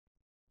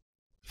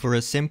For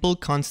a simple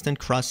constant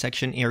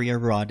cross-section area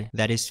rod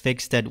that is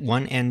fixed at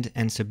one end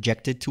and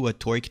subjected to a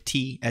torque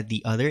T at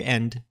the other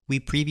end, we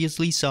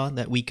previously saw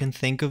that we can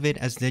think of it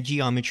as the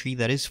geometry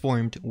that is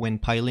formed when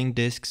piling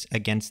discs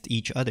against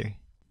each other.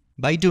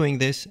 By doing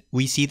this,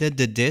 we see that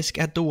the disc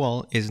at the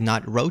wall is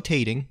not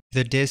rotating,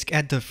 the disc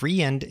at the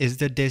free end is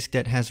the disc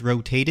that has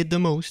rotated the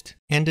most,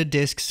 and the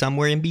disc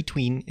somewhere in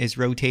between is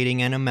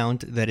rotating an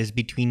amount that is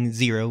between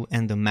 0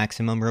 and the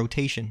maximum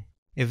rotation.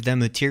 If the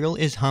material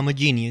is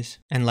homogeneous,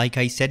 and like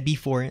I said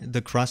before,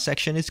 the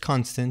cross-section is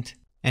constant,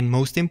 and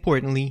most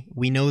importantly,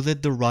 we know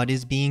that the rod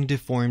is being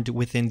deformed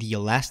within the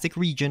elastic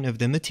region of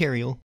the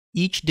material,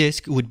 each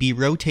disc would be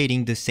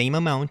rotating the same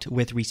amount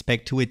with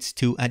respect to its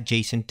two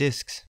adjacent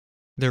discs.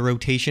 The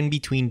rotation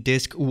between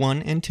disc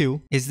 1 and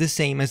 2 is the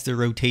same as the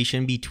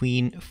rotation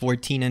between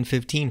 14 and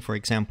 15, for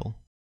example.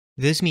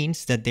 This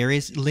means that there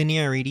is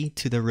linearity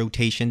to the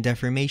rotation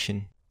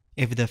deformation.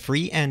 If the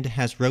free end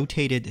has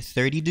rotated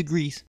 30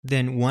 degrees,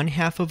 then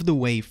 1/2 of the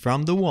way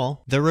from the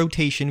wall, the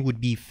rotation would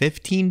be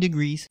 15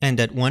 degrees, and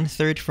at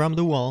 1/3 from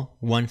the wall,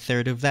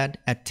 1/3 of that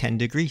at 10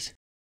 degrees.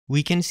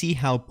 We can see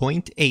how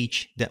point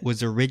H that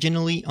was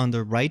originally on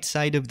the right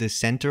side of the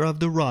center of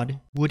the rod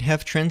would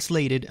have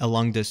translated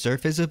along the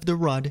surface of the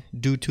rod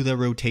due to the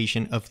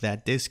rotation of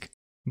that disc.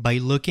 By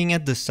looking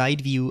at the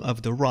side view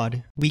of the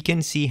rod, we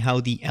can see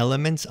how the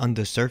elements on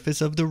the surface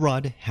of the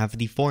rod have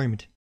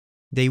deformed.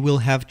 They will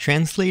have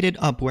translated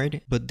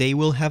upward, but they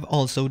will have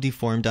also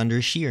deformed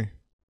under shear.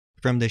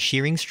 From the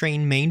shearing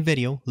strain main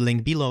video,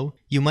 linked below,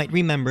 you might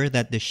remember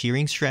that the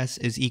shearing stress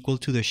is equal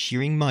to the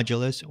shearing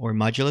modulus or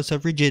modulus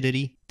of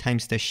rigidity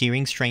times the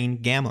shearing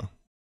strain gamma.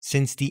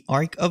 Since the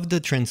arc of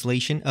the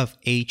translation of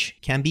H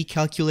can be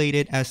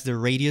calculated as the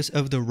radius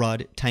of the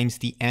rod times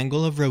the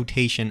angle of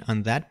rotation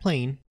on that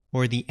plane,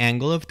 or the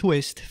angle of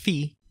twist,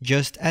 phi,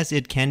 just as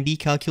it can be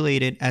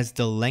calculated as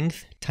the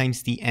length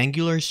times the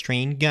angular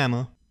strain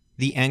gamma,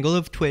 the angle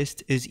of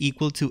twist is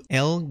equal to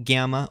L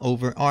gamma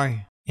over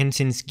R. And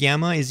since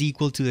gamma is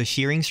equal to the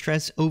shearing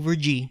stress over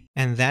G,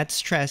 and that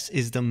stress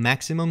is the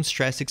maximum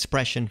stress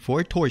expression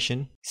for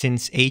torsion,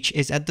 since H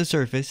is at the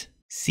surface,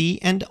 C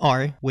and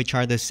R, which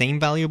are the same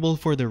variable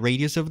for the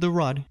radius of the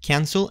rod,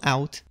 cancel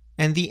out,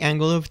 and the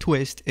angle of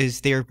twist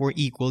is therefore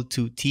equal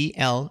to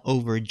TL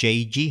over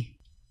JG.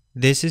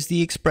 This is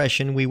the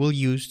expression we will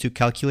use to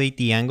calculate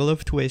the angle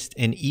of twist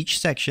in each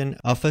section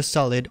of a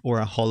solid or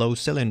a hollow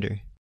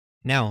cylinder.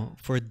 Now,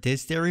 for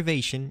this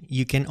derivation,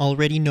 you can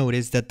already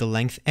notice that the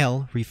length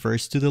L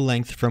refers to the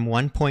length from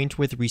one point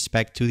with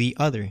respect to the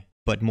other,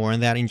 but more on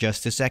that in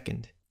just a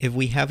second. If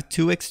we have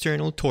two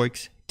external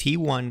torques,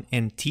 T1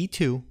 and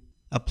T2,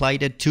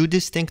 applied at two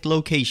distinct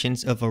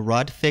locations of a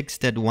rod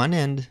fixed at one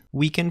end,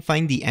 we can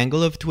find the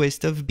angle of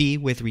twist of B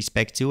with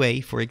respect to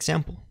A, for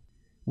example.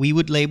 We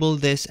would label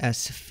this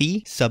as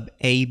phi sub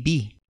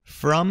AB,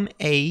 from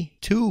A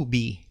to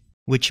B,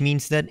 which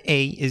means that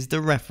A is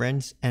the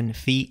reference and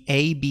phi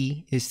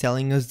AB is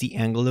telling us the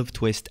angle of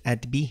twist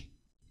at B.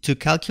 To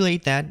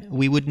calculate that,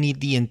 we would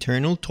need the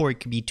internal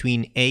torque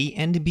between A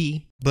and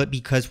B, but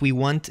because we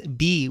want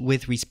B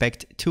with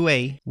respect to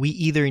A, we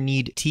either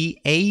need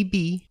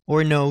TAB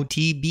or know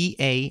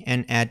TBA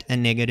and add a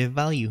negative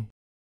value.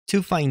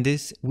 To find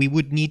this, we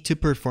would need to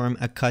perform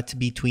a cut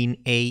between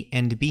A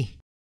and B.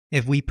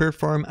 If we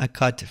perform a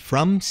cut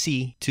from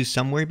C to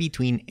somewhere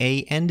between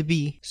A and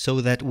B so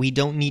that we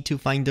don't need to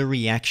find the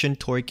reaction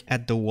torque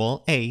at the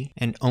wall A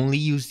and only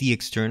use the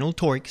external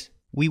torques,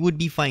 we would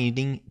be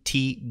finding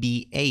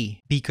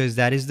TBA because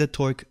that is the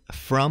torque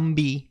from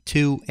B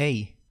to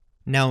A.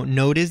 Now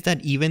notice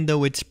that even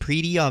though it's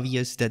pretty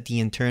obvious that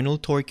the internal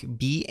torque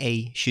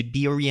BA should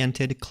be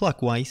oriented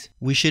clockwise,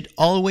 we should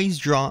always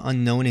draw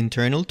unknown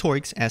internal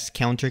torques as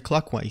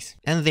counterclockwise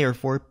and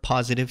therefore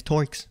positive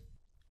torques.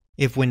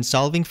 If when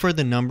solving for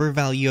the number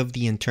value of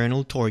the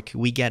internal torque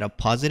we get a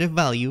positive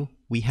value,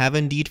 we have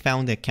indeed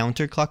found a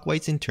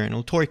counterclockwise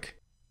internal torque.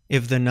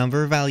 If the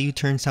number value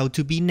turns out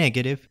to be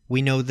negative,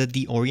 we know that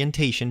the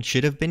orientation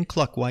should have been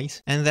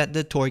clockwise and that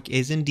the torque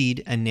is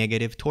indeed a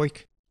negative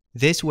torque.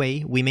 This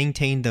way, we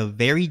maintain the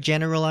very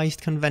generalized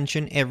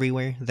convention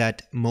everywhere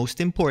that, most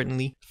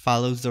importantly,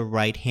 follows the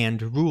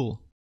right-hand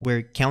rule,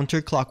 where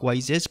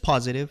counterclockwise is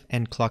positive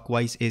and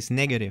clockwise is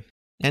negative.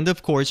 And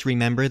of course,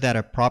 remember that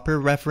a proper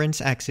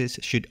reference axis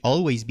should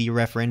always be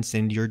referenced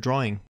in your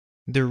drawing.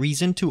 The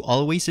reason to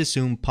always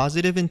assume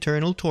positive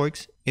internal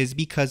torques is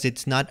because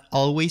it's not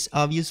always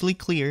obviously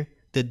clear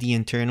that the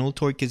internal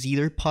torque is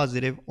either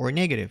positive or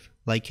negative,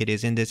 like it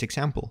is in this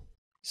example.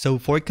 So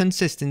for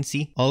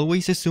consistency,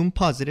 always assume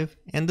positive,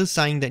 and the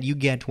sign that you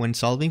get when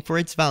solving for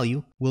its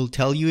value will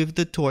tell you if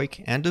the torque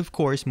and of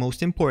course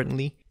most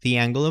importantly, the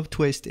angle of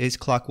twist is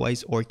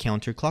clockwise or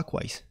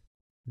counterclockwise.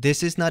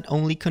 This is not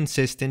only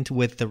consistent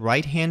with the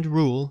right-hand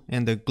rule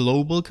and the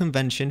global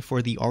convention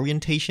for the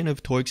orientation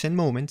of torques and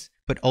moments,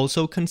 but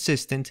also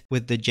consistent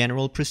with the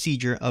general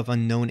procedure of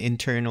unknown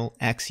internal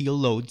axial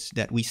loads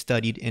that we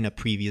studied in a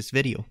previous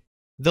video.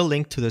 The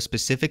link to the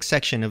specific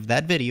section of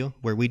that video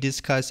where we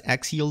discuss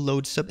axial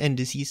load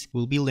sub-indices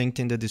will be linked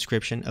in the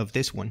description of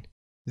this one.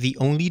 The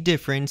only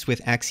difference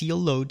with axial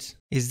loads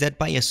is that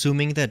by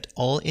assuming that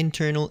all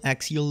internal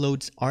axial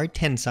loads are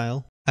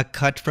tensile, a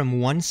cut from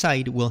one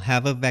side will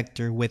have a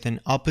vector with an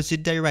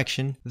opposite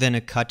direction than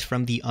a cut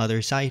from the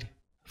other side.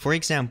 For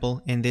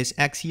example, in this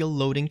axial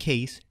loading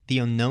case, the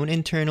unknown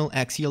internal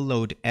axial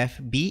load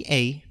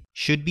FBA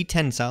should be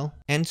tensile,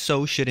 and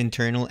so should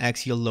internal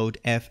axial load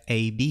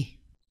FAB.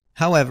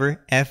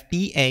 However,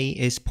 FBA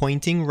is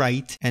pointing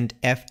right and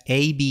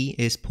FAB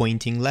is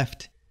pointing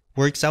left.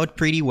 Works out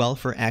pretty well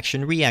for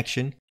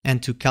action-reaction,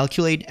 and to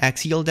calculate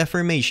axial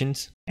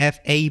deformations,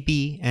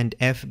 FAB and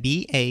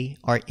FBA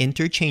are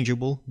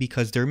interchangeable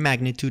because their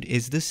magnitude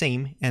is the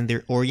same and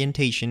their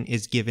orientation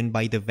is given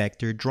by the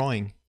vector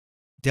drawing.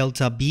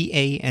 Delta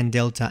BA and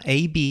delta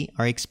AB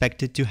are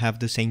expected to have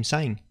the same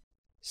sign.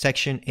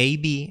 Section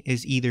AB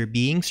is either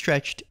being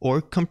stretched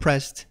or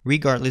compressed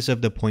regardless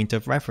of the point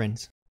of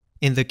reference.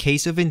 In the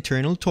case of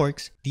internal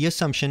torques, the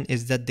assumption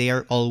is that they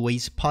are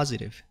always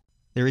positive.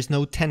 There is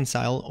no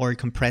tensile or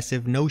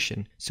compressive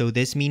notion, so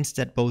this means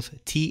that both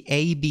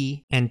TAB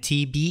and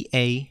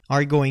TBA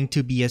are going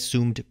to be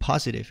assumed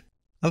positive.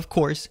 Of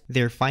course,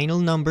 their final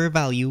number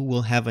value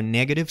will have a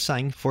negative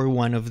sign for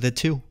one of the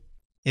two.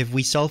 If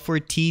we solve for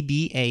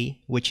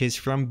TBA, which is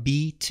from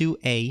B to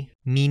A,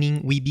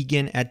 meaning we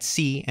begin at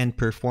C and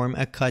perform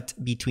a cut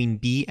between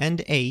B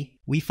and A,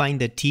 we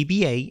find that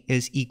TBA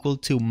is equal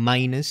to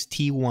minus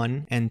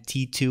T1 and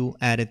T2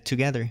 added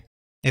together.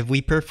 If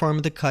we perform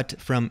the cut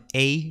from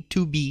A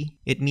to B,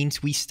 it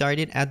means we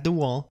started at the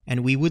wall,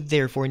 and we would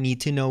therefore need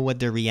to know what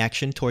the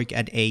reaction torque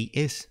at A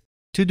is.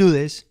 To do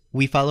this,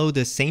 we follow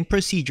the same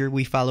procedure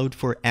we followed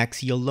for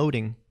axial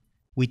loading.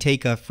 We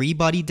take a free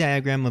body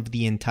diagram of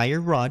the entire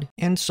rod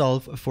and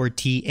solve for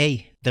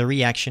TA, the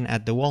reaction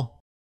at the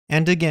wall.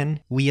 And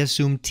again, we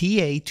assume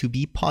TA to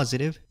be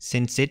positive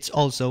since it's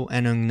also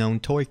an unknown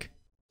torque.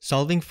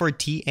 Solving for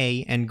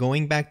TA and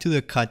going back to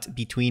the cut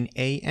between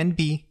A and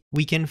B,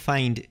 we can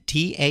find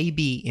TAB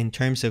in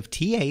terms of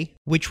TA,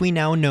 which we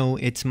now know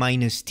it's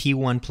minus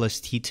T1 plus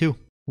T2,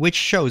 which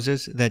shows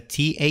us that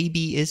TAB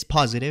is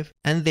positive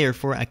and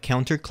therefore a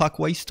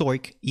counterclockwise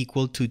torque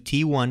equal to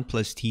T1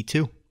 plus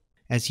T2.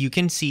 As you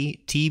can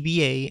see,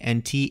 TBA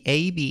and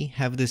TAB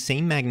have the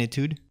same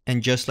magnitude,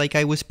 and just like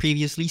I was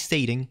previously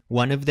stating,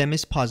 one of them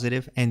is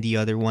positive and the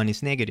other one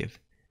is negative.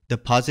 The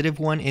positive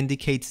one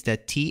indicates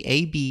that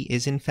TAB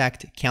is in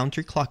fact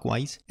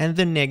counterclockwise, and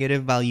the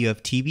negative value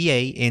of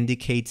TBA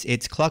indicates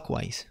it's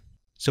clockwise.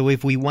 So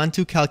if we want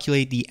to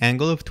calculate the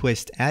angle of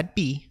twist at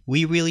B,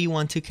 we really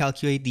want to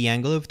calculate the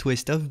angle of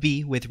twist of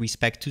B with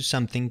respect to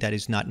something that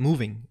is not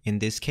moving, in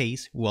this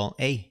case, wall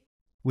A.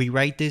 We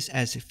write this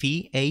as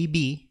phi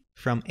AB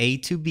from A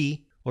to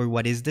B, or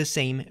what is the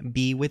same,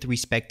 B with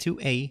respect to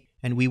A,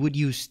 and we would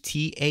use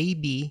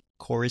TAB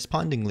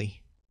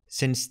correspondingly.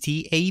 Since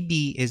TAB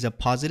is a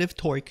positive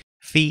torque,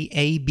 phi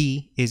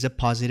AB is a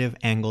positive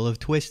angle of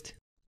twist.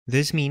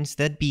 This means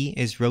that B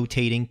is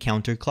rotating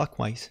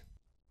counterclockwise.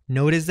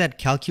 Notice that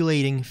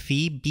calculating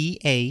phi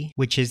BA,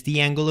 which is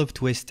the angle of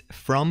twist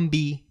from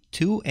B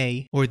to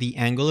A, or the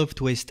angle of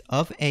twist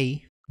of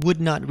A,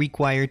 would not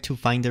require to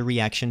find the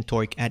reaction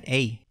torque at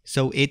A.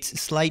 So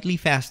it's slightly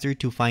faster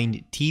to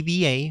find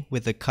TBA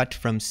with a cut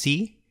from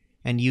C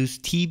and use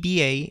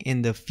TBA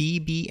in the phi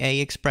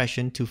BA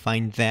expression to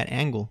find that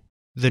angle.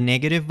 The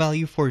negative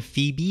value for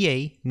phi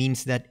BA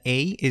means that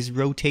A is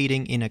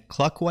rotating in a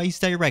clockwise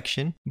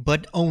direction,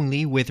 but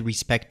only with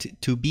respect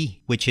to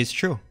B, which is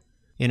true.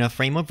 In a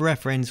frame of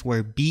reference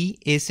where B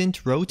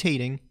isn't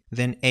rotating,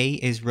 then A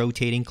is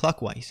rotating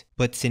clockwise.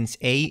 But since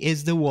A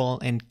is the wall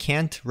and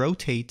can't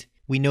rotate,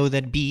 we know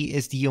that B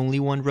is the only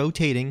one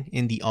rotating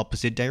in the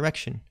opposite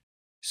direction.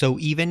 So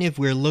even if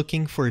we're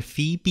looking for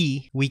phi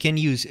B, we can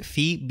use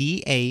phi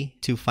BA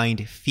to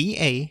find phi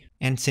A,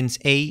 and since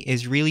A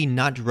is really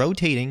not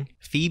rotating,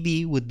 phi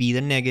B would be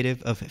the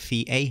negative of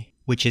phi A,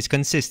 which is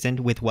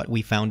consistent with what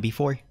we found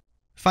before.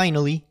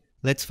 Finally,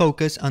 let's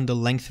focus on the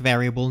length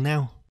variable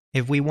now.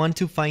 If we want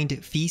to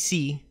find phi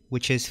C,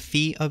 which is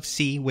phi of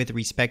C with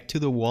respect to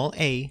the wall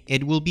A,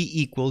 it will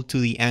be equal to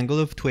the angle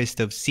of twist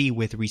of C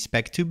with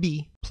respect to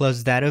B,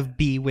 plus that of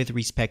B with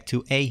respect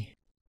to A.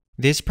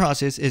 This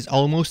process is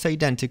almost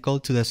identical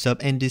to the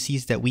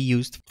sub-indices that we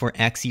used for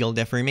axial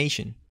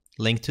deformation.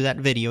 Link to that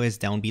video is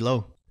down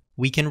below.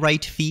 We can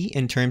write phi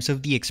in terms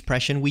of the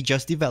expression we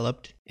just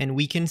developed, and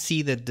we can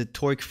see that the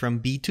torque from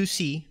B to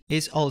C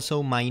is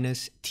also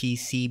minus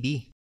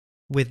TCB.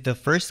 With the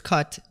first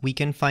cut, we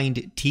can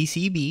find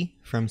TCB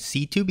from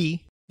C to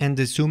B, and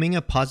assuming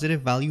a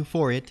positive value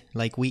for it,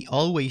 like we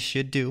always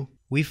should do,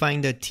 we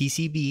find that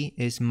TCB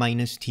is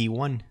minus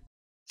T1.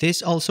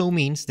 This also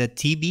means that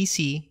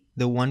TBC,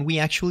 the one we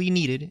actually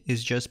needed,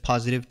 is just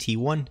positive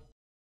T1.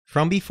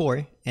 From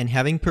before, and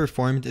having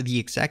performed the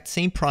exact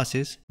same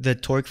process, the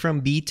torque from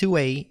B to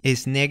A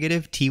is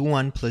negative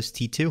T1 plus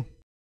T2.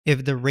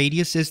 If the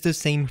radius is the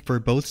same for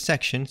both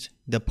sections,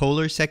 the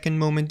polar second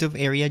moment of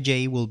area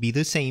J will be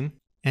the same,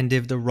 and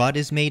if the rod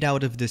is made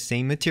out of the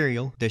same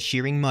material, the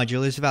shearing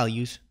modulus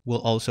values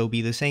will also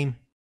be the same.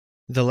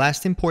 The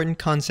last important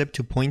concept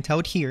to point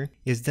out here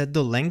is that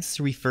the lengths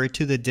refer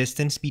to the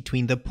distance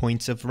between the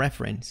points of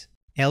reference.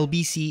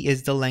 LBC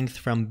is the length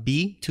from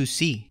B to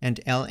C, and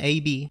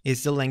LAB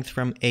is the length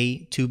from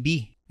A to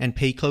B. And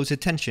pay close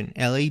attention,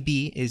 LAB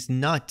is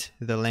not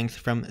the length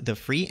from the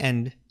free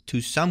end to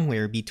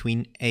somewhere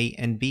between A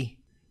and B.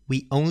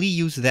 We only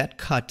use that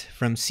cut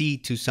from C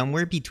to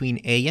somewhere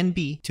between A and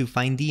B to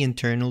find the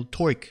internal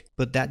torque,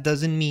 but that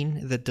doesn't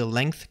mean that the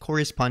length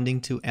corresponding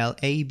to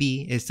LAB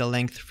is the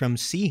length from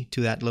C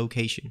to that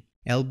location.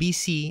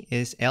 LBC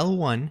is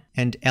L1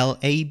 and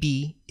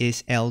LAB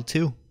is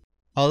L2.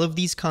 All of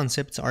these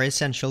concepts are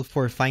essential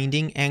for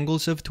finding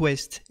angles of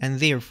twist, and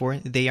therefore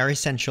they are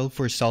essential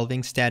for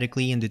solving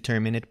statically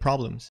indeterminate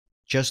problems.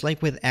 Just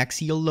like with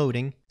axial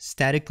loading,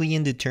 statically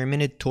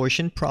indeterminate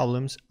torsion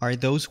problems are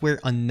those where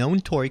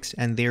unknown torques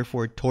and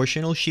therefore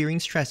torsional shearing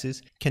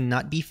stresses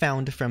cannot be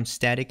found from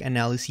static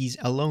analyses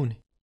alone.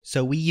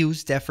 So we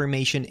use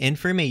deformation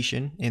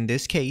information, in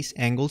this case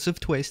angles of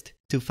twist,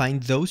 to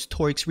find those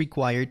torques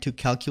required to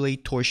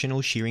calculate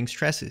torsional shearing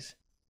stresses.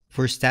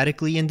 For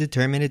statically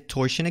indeterminate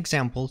torsion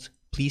examples,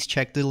 please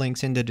check the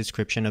links in the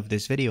description of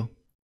this video.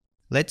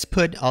 Let's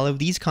put all of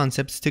these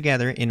concepts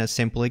together in a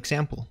simple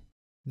example.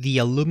 The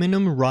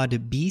aluminum rod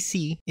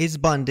BC is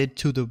bonded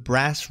to the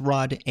brass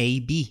rod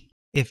AB.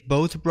 If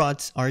both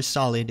rods are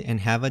solid and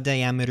have a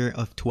diameter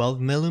of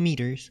 12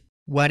 millimeters,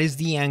 what is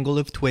the angle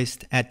of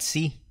twist at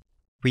C?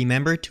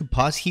 Remember to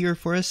pause here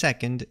for a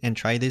second and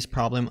try this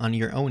problem on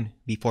your own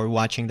before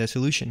watching the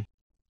solution.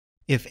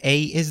 If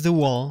A is the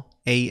wall,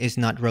 A is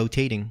not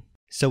rotating,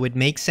 so it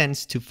makes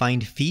sense to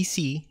find phi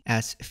C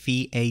as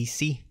phi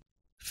AC.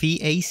 Phi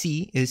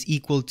AC is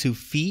equal to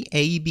phi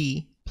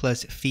AB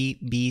plus phi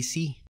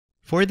BC.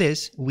 For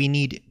this, we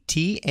need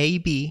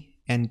TAB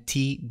and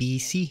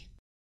TBC.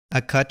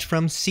 A cut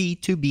from C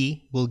to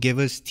B will give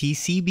us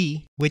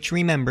TCB, which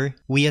remember,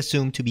 we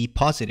assume to be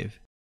positive.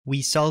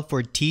 We solve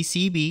for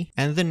TCB,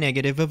 and the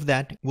negative of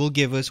that will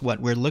give us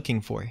what we're looking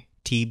for,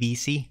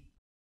 TBC.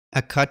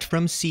 A cut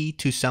from C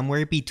to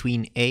somewhere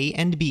between A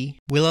and B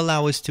will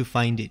allow us to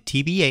find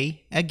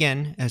TBA,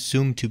 again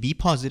assumed to be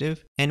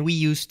positive, and we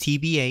use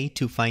TBA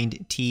to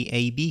find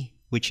TAB,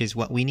 which is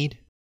what we need.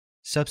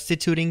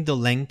 Substituting the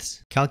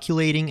lengths,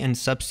 calculating and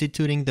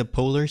substituting the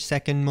polar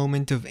second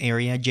moment of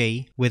area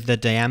J with the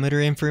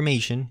diameter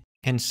information,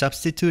 and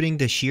substituting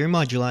the shear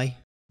moduli,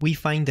 we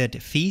find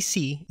that phi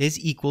C is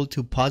equal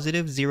to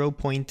positive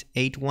 0.8187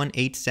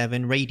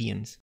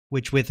 radians,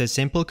 which with a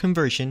simple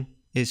conversion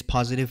is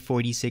positive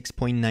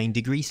 46.9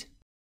 degrees.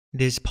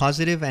 This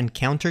positive and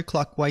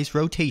counterclockwise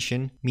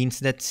rotation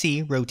means that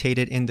C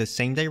rotated in the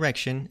same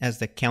direction as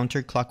the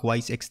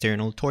counterclockwise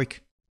external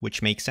torque,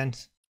 which makes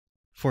sense.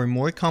 For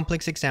more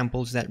complex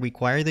examples that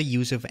require the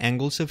use of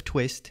angles of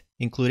twist,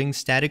 including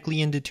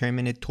statically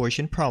indeterminate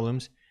torsion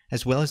problems,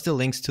 as well as the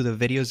links to the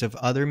videos of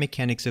other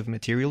mechanics of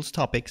materials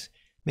topics,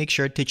 make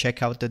sure to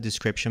check out the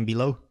description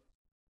below.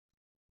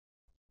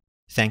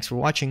 Thanks for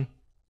watching.